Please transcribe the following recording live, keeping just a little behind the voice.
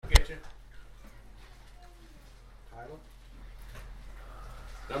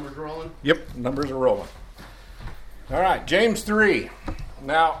Numbers rolling? Yep, numbers are rolling. All right, James 3.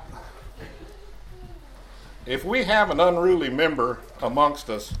 Now, if we have an unruly member amongst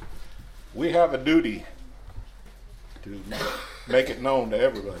us, we have a duty to make it known to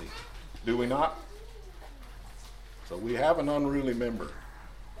everybody. Do we not? So we have an unruly member.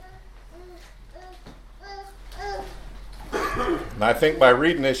 And I think by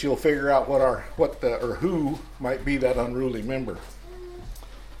reading this, you'll figure out who might be that unruly member.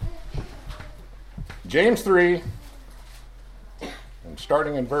 James 3, and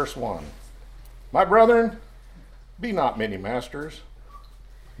starting in verse 1. My brethren, be not many masters,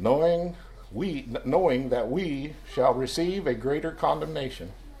 knowing that we shall receive a greater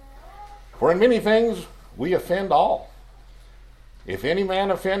condemnation. For in many things we offend all. If any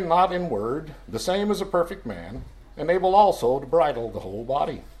man offend not in word, the same is a perfect man, and able also to bridle the whole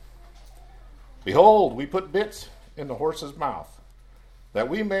body. Behold, we put bits in the horse's mouth, that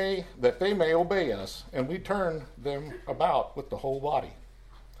they may obey us, and we turn them about with the whole body.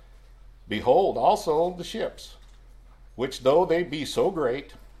 Behold also the ships, which though they be so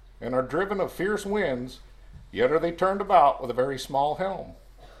great, and are driven of fierce winds, yet are they turned about with a very small helm,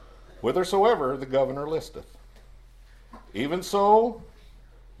 whithersoever the governor listeth. Even so,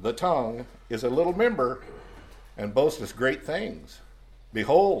 the tongue is a little member, and boasteth great things.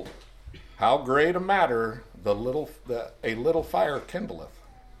 Behold, how great a matter a little fire kindleth.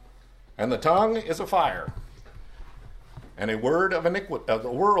 And the tongue is a fire, and a world of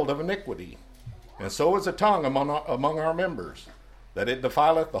iniquity. And so is the tongue among our members, that it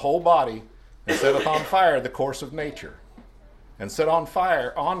defileth the whole body, and setteth on fire the course of nature, and set on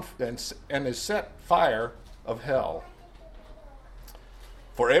fire and is set fire of hell.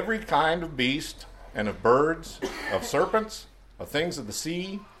 For every kind of beast, and of birds, of serpents, of things of the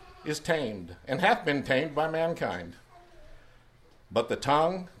sea, is tamed, and hath been tamed by mankind. But the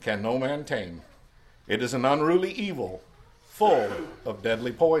tongue can no man tame. It is an unruly evil, full of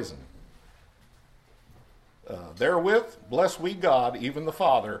deadly poison. Therewith bless we God, even the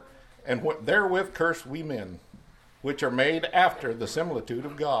Father, and therewith curse we men, which are made after the similitude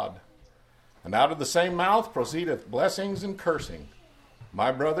of God. And out of the same mouth proceedeth blessings and cursing.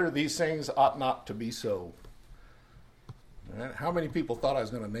 My brother, these things ought not to be so. How many people thought I was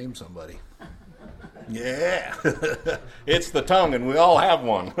going to name somebody? Yeah. It's the tongue, and we all have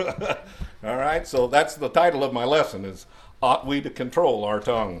one. All right, so that's the title of my lesson, is Ought We to Control Our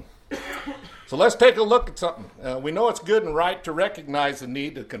Tongue? So let's take a look at something. We know it's good and right to recognize the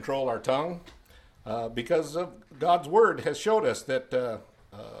need to control our tongue because God's word has showed us that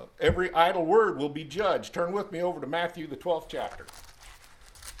every idle word will be judged. Turn with me over to Matthew, the 12th chapter.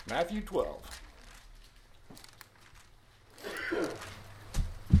 Matthew 12.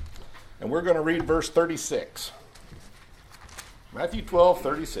 And we're going to read verse 36. Matthew 12,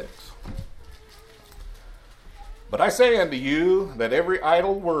 36. But I say unto you that every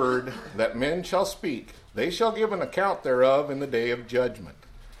idle word that men shall speak, they shall give an account thereof in the day of judgment.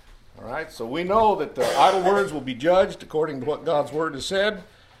 All right, so we know that the idle words will be judged according to what God's word has said.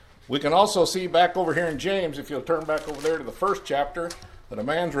 We can also see back over here in James, if you'll turn back over there to the first chapter, that a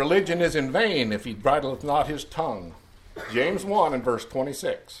man's religion is in vain if he bridleth not his tongue. James 1 and verse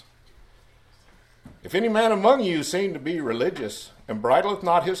 26. If any man among you seem to be religious, and bridleth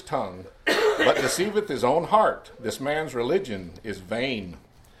not his tongue, but deceiveth his own heart, this man's religion is vain.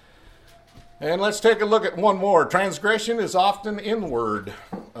 And let's take a look at one more. Transgression is often inward.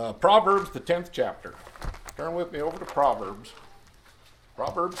 Proverbs, the 10th chapter. Turn with me over to Proverbs.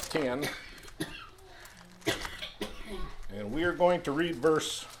 Proverbs 10. And we are going to read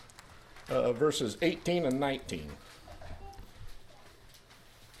verses 18 and 19.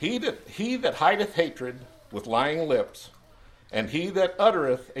 He that hideth hatred with lying lips, and he that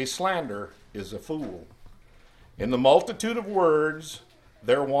uttereth a slander is a fool. In the multitude of words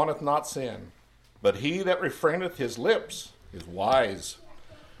there wanteth not sin, but he that refraineth his lips is wise.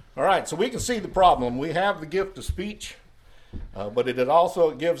 All right, so we can see the problem. We have the gift of speech, but it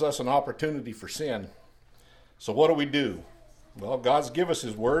also gives us an opportunity for sin. So what do? Well, God's given us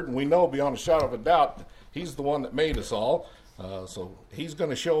his word, and we know beyond a shadow of a doubt that he's the one that made us all. So he's going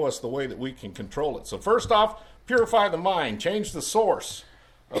to show us the way that we can control it. So first off, purify the mind. Change the source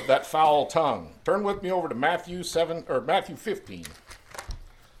of that foul tongue. Turn with me over to Matthew 15.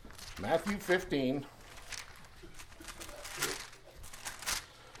 Matthew 15.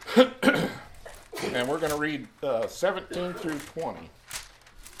 And we're going to read 17 through 20.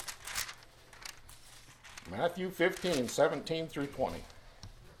 Matthew 15, 17 through 20. It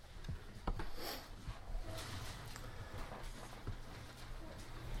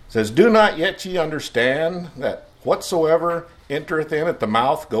says, Do not yet ye understand that Whatsoever entereth in at the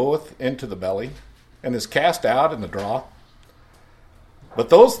mouth goeth into the belly, and is cast out in the draw. But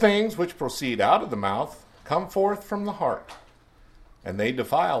those things which proceed out of the mouth come forth from the heart, and they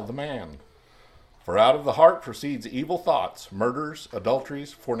defile the man. For out of the heart proceeds evil thoughts, murders,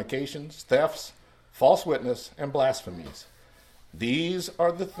 adulteries, fornications, thefts, false witness, and blasphemies. These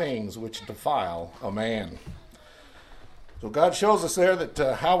are the things which defile a man. So God shows us there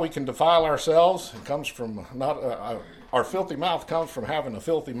that how we can defile ourselves. It comes from our filthy mouth comes from having a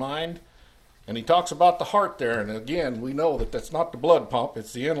filthy mind. And he talks about the heart there. And again, we know that that's not the blood pump,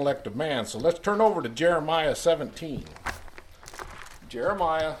 it's the intellect of man. So let's turn over to Jeremiah 17.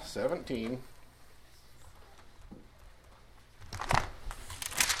 Jeremiah 17.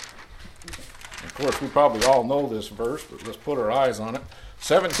 Of course, we probably all know this verse, but let's put our eyes on it.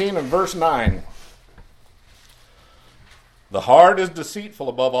 17 and verse 9. The heart is deceitful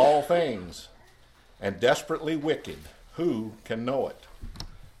above all things, and desperately wicked. Who can know it?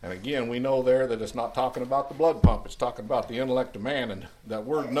 And again, we know there that it's not talking about the blood pump. It's talking about the intellect of man. And that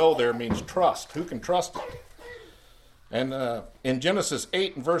word know there means trust. Who can trust it? And in Genesis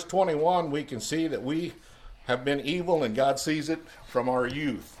 8 and verse 21, we can see that we have been evil and God sees it from our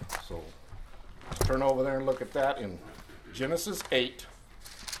youth. So let's turn over there and look at that in Genesis 8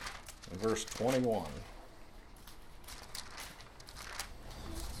 and verse 21.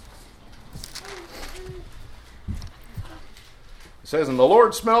 It says, and the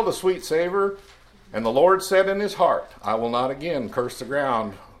Lord smelled a sweet savor, and the Lord said in his heart, I will not again curse the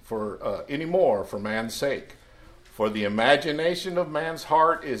ground for any more for man's sake. For the imagination of man's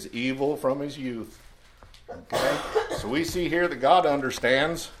heart is evil from his youth. Okay? So we see here that God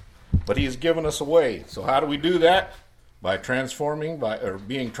understands, but he has given us a way. So how do we do that? By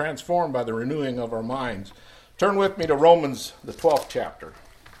being transformed by the renewing of our minds. Turn with me to Romans, the 12th chapter.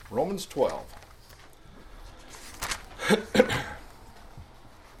 Romans 12.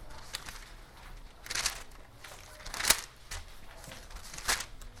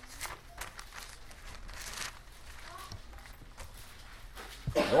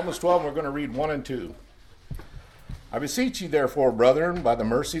 Romans 12, we're going to read 1 and 2. I beseech you, therefore, brethren, by the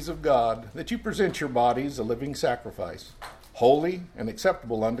mercies of God, that you present your bodies a living sacrifice, holy and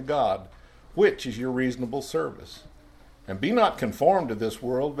acceptable unto God, which is your reasonable service. And be not conformed to this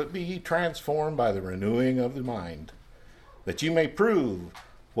world, but be ye transformed by the renewing of the mind, that you may prove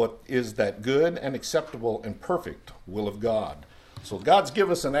what is that good and acceptable and perfect will of God. So God's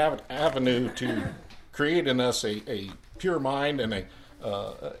given us an avenue to create in us a pure mind and a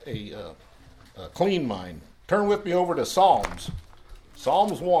clean mind. Turn with me over to Psalms.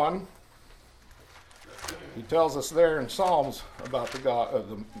 Psalms 1. He tells us there in Psalms about the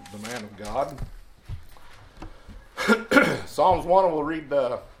man of God. Psalms 1, we'll read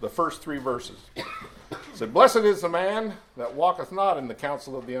the first 3 verses. It said, blessed is the man that walketh not in the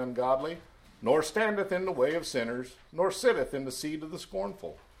counsel of the ungodly, nor standeth in the way of sinners, nor sitteth in the seat of the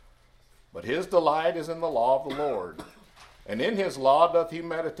scornful. But his delight is in the law of the Lord, and in his law doth he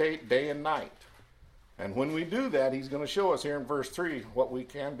meditate day and night. And when we do that, he's going to show us here in verse 3 what we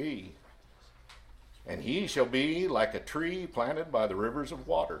can be. And he shall be like a tree planted by the rivers of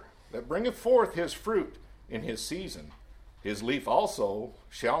water, that bringeth forth his fruit in his season. His leaf also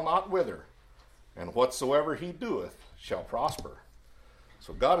shall not wither, and whatsoever he doeth shall prosper.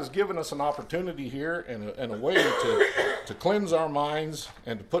 So God has given us an opportunity here and a way to cleanse our minds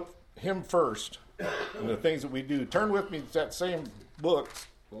and to put him first in the things that we do. Turn with me to that same book.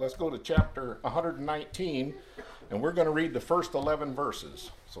 Let's go to chapter 119, and we're going to read the first 11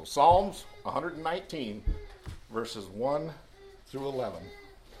 verses. So Psalms 119, verses 1 through 11.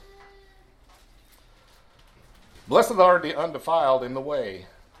 Blessed are the undefiled in the way,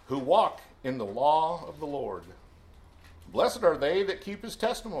 who walk in the law of the Lord. Blessed are they that keep his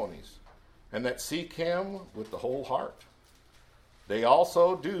testimonies, and that seek him with the whole heart. They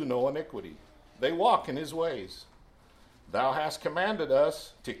also do no iniquity. They walk in his ways. Thou hast commanded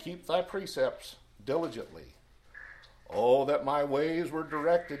us to keep thy precepts diligently. Oh, that my ways were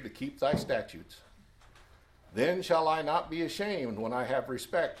directed to keep thy statutes. Then shall I not be ashamed when I have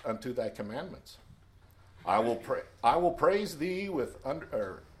respect unto thy commandments. I will praise thee with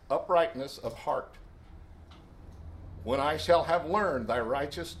uprightness of heart. When I shall have learned thy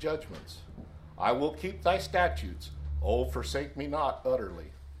righteous judgments, I will keep thy statutes. Oh, forsake me not utterly.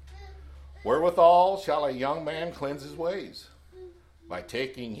 Wherewithal shall a young man cleanse his ways? By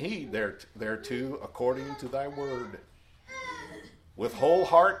taking heed thereto according to thy word. With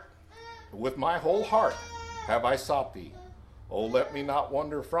my whole heart have I sought thee. O let me not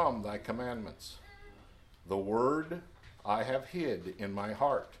wander from thy commandments. The word I have hid in my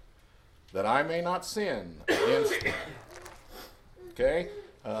heart, that I may not sin against thee. Okay?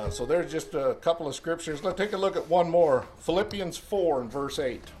 So there's just a couple of scriptures. Let's take a look at one more. Philippians 4 and verse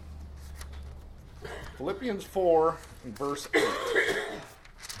 8. Philippians 4 and verse 8.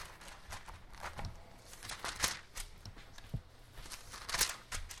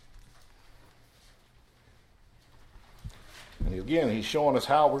 And again, he's showing us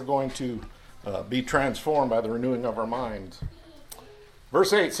how we're going to be transformed by the renewing of our minds.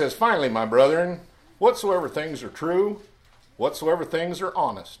 Verse 8 says, "Finally, my brethren, whatsoever things are true, whatsoever things are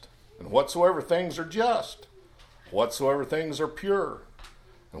honest, and whatsoever things are just, whatsoever things are pure,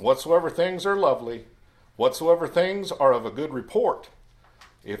 and whatsoever things are lovely, whatsoever things are of a good report,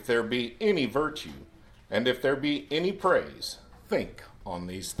 if there be any virtue, and if there be any praise, think on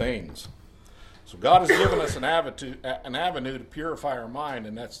these things." So God has given us an avenue to purify our mind,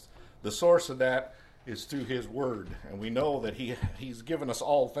 and that's the source of that is through His Word. And we know that He's given us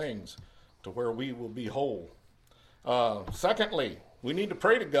all things to where we will be whole. Secondly, we need to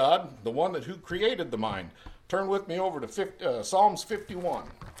pray to God, the one who created the mind. Turn with me over to Psalms 51.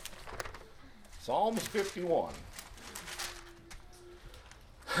 Psalms 51.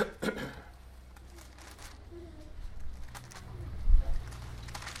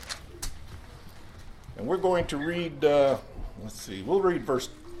 And we're going to read, we'll read verse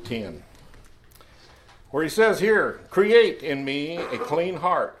 10. Where he says here, "Create in me a clean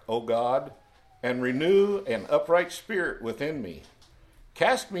heart, O God, and renew an upright spirit within me.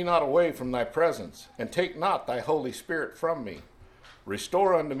 Cast me not away from thy presence, and take not thy Holy Spirit from me.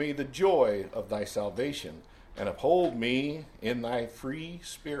 Restore unto me the joy of thy salvation, and uphold me in thy free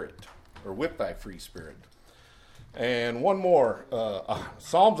spirit," or with thy free spirit. And one more,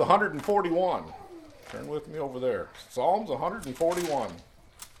 Psalms 141. Turn with me over there. Psalms 141.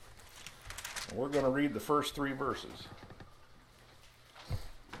 And we're going to read the first 3 verses. It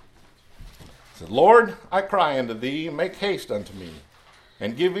says, "Lord, I cry unto thee, make haste unto me,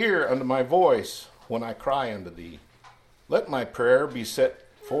 and give ear unto my voice when I cry unto thee. Let my prayer be set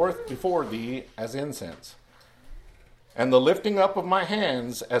forth before thee as incense, and the lifting up of my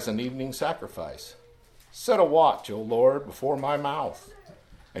hands as an evening sacrifice. Set a watch, O Lord, before my mouth,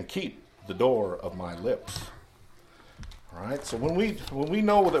 and keep the door of my lips." All right, so when we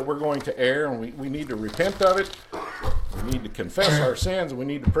know that we're going to err and we need to repent of it, we need to confess our sins, and we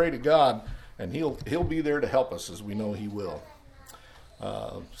need to pray to God, and He'll be there to help us, as we know He will.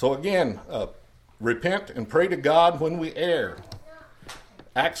 So again, repent and pray to God when we err.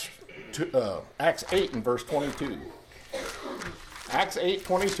 Acts 8 and verse 22. Acts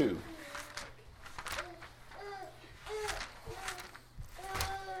 8:22.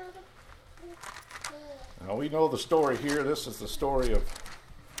 Now we know the story here. This is the story of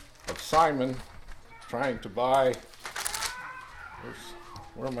Simon trying to buy.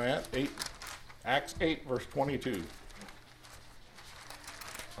 Where am I at? Acts 8 verse 22.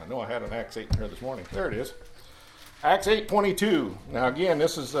 I know I had an Acts 8 in here this morning. There it is. Acts 8:22. Now again,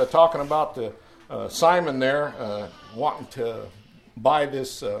 this is talking about the Simon there wanting to buy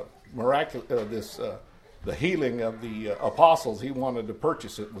this the healing of the apostles. He wanted to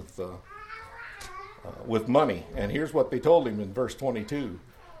purchase it with money. And here's what they told him in verse 22.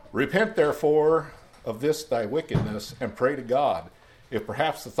 "Repent therefore of this thy wickedness, and pray to God, if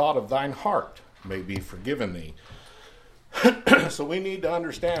perhaps the thought of thine heart may be forgiven thee." So we need to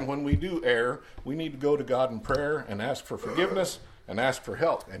understand when we do err, we need to go to God in prayer and ask for forgiveness and ask for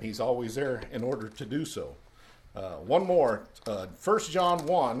help. And He's always there in order to do so. One more, 1 John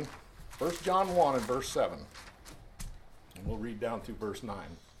 1 and verse 7. And we'll read down through verse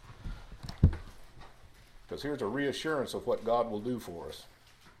 9. Because here's a reassurance of what God will do for us.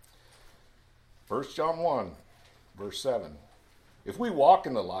 1 John 1, verse 7. "If we walk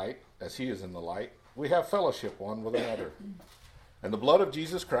in the light, as He is in the light, we have fellowship one with another. And the blood of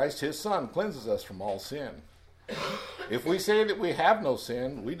Jesus Christ, His Son, cleanses us from all sin. If we say that we have no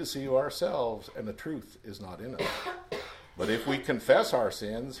sin, we deceive ourselves, and the truth is not in us. But if we confess our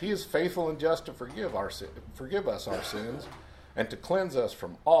sins, He is faithful and just to forgive us our sins, and to cleanse us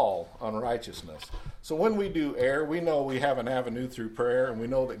from all unrighteousness." So when we do err, we know we have an avenue through prayer, and we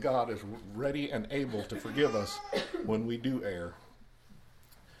know that God is ready and able to forgive us when we do err.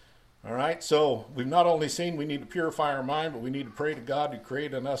 All right, so we've not only seen we need to purify our mind, but we need to pray to God to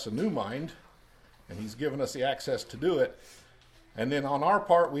create in us a new mind, and He's given us the access to do it. And then on our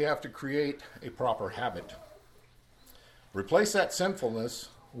part, we have to create a proper habit. Replace that sinfulness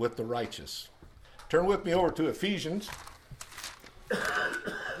with the righteous. Turn with me over to Ephesians.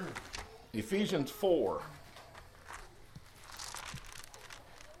 Ephesians 4.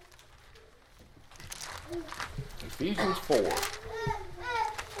 Ephesians 4.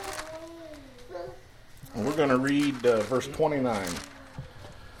 we're going to read verse 29.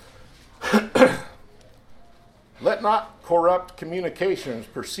 Let not corrupt communications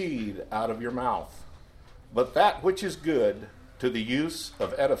proceed out of your mouth, but that which is good to the use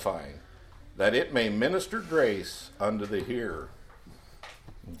of edifying, that it may minister grace unto the hearer.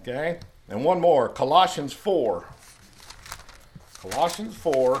 Okay? And one more, Colossians 4. Colossians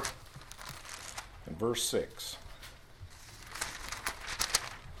 4 and verse 6.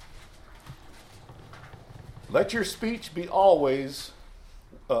 Let your speech be always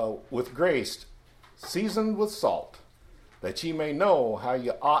with grace, seasoned with salt, that ye may know how ye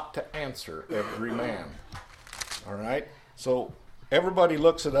ought to answer every man. All right? So everybody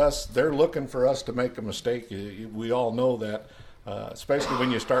looks at us. They're looking for us to make a mistake. We all know that, especially when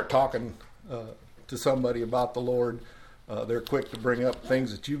you start talking to somebody about the Lord. They're quick to bring up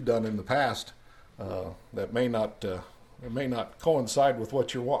things that you've done in the past that may not coincide with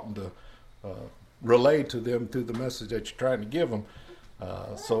what you're wanting to relay to them through the message that you're trying to give them.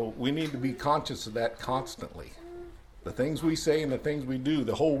 So we need to be conscious of that constantly. The things we say and the things we do,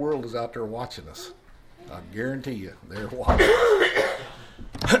 the whole world is out there watching us. I guarantee you, they're watching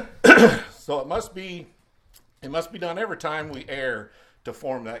us. So it must be done every time we err to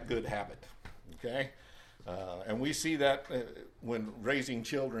form that good habit. Okay, and we see that when raising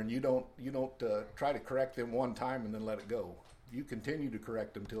children, you don't try to correct them one time and then let it go. You continue to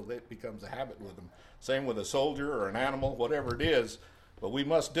correct them until it becomes a habit with them. Same with a soldier or an animal, whatever it is. But we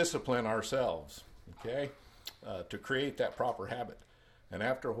must discipline ourselves, okay, to create that proper habit. And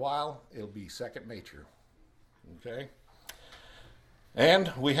after a while, it'll be second nature, okay.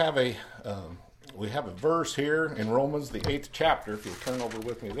 And we have a verse here in Romans, the 8th chapter. If you'll turn over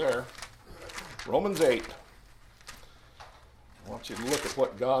with me there, Romans 8. I want you to look at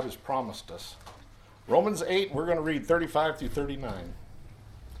what God has promised us. Romans 8, we're going to read 35 through 39.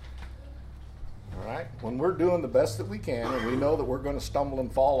 All right? When we're doing the best that we can, and we know that we're going to stumble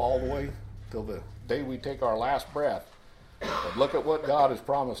and fall all the way till the day we take our last breath, but look at what God has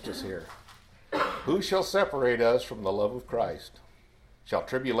promised us here. Who shall separate us from the love of Christ? Shall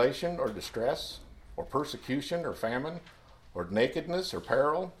tribulation or distress, or persecution or famine, or nakedness or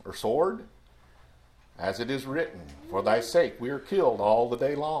peril or sword? As it is written, for thy sake we are killed all the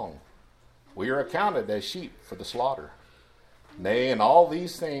day long. We are accounted as sheep for the slaughter. Nay, in all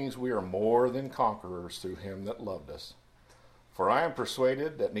these things we are more than conquerors through him that loved us. For I am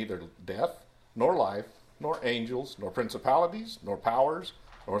persuaded that neither death, nor life, nor angels, nor principalities, nor powers,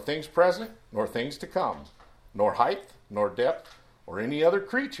 nor things present, nor things to come, nor height, nor depth, or any other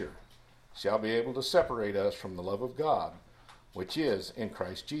creature shall be able to separate us from the love of God, which is in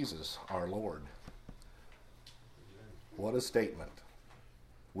Christ Jesus our Lord. What a statement.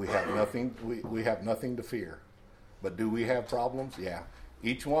 We have nothing to fear. But do we have problems? Yeah.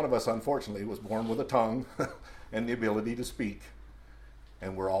 Each one of us, unfortunately, was born with a tongue and the ability to speak.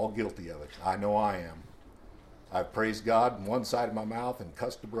 And we're all guilty of it. I know I am. I've praised God in one side of my mouth and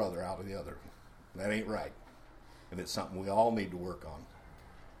cussed a brother out of the other. That ain't right. And it's something we all need to work on.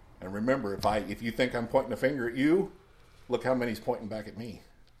 And remember, if you think I'm pointing a finger at you, look how many's pointing back at me.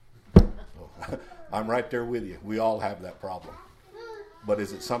 So, I'm right there with you. We all have that problem. But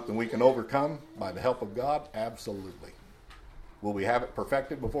is it something we can overcome by the help of God? Absolutely. Will we have it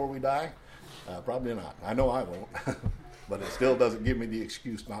perfected before we die? Probably not. I know I won't. But it still doesn't give me the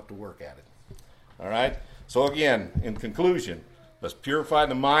excuse not to work at it. All right? So again, in conclusion, let's purify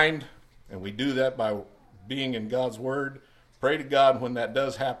the mind, and we do that by being in God's Word. Pray to God when that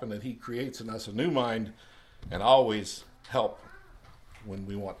does happen that He creates in us a new mind, and always help when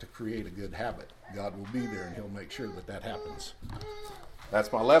we want to create a good habit. God will be there, and He'll make sure that that happens.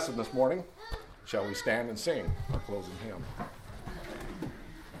 That's my lesson this morning. Shall we stand and sing our closing hymn?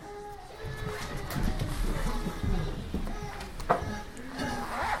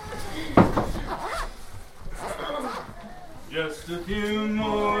 Just a few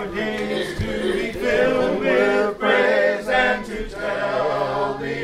more days to